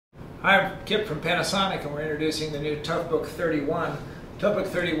Hi, I'm Kip from Panasonic, and we're introducing the new Toughbook 31. Toughbook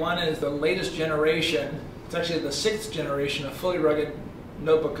 31 is the latest generation. It's actually the 6th generation of fully rugged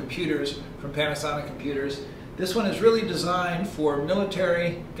notebook computers from Panasonic Computers. This one is really designed for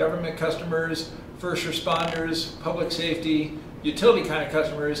military, government customers, first responders, public safety, utility kind of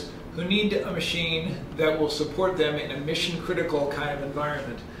customers who need a machine that will support them in a mission-critical kind of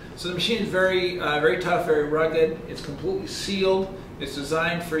environment. So the machine is very tough, very rugged. It's completely sealed. It's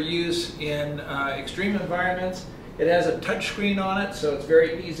designed for use in extreme environments. It has a touch screen on it, so it's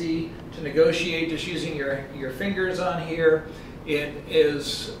very easy to negotiate just using your fingers on here. It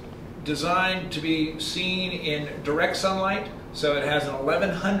is designed to be seen in direct sunlight, so it has an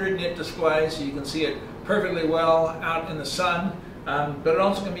 1100 nit display, so you can see it perfectly well out in the sun. But it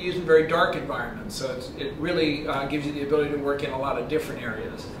also can be used in very dark environments, so it really gives you the ability to work in a lot of different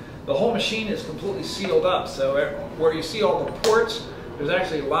areas. The whole machine is completely sealed up, so where you see all the ports, there's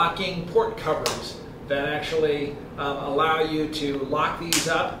actually locking port covers that actually allow you to lock these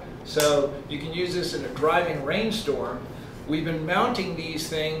up, so you can use this in a driving rainstorm. We've been mounting these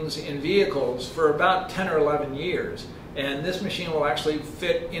things in vehicles for about 10 or 11 years, and this machine will actually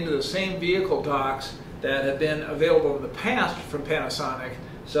fit into the same vehicle docks that have been available in the past from Panasonic.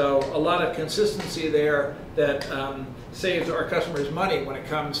 So a lot of consistency there that saves our customers money when it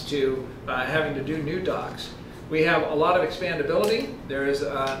comes to having to do new docks. We have a lot of expandability. There is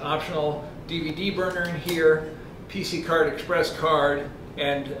an optional DVD burner in here, PC card, express card,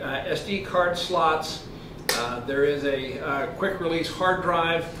 and SD card slots. There is a quick release hard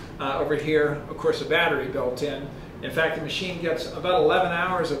drive over here, of course a battery built in. In fact, the machine gets about 11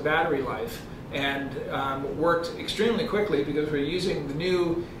 hours of battery life and worked extremely quickly because we're using the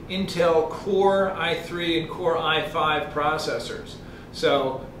new Intel Core i3 and Core i5 processors.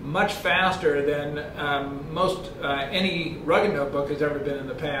 So much faster than any rugged notebook has ever been in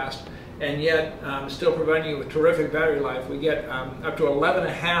the past, and yet still providing you with terrific battery life. We get up to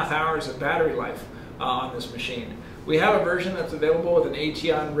 11.5 hours of battery life on this machine. We have a version that's available with an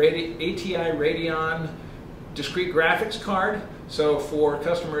ATI Radeon discrete graphics card, so for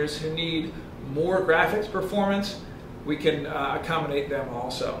customers who need more graphics performance, we can accommodate them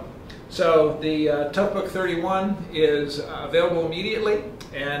also. So the Toughbook 31 is available immediately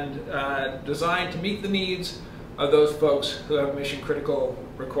and designed to meet the needs of those folks who have mission-critical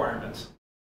requirements.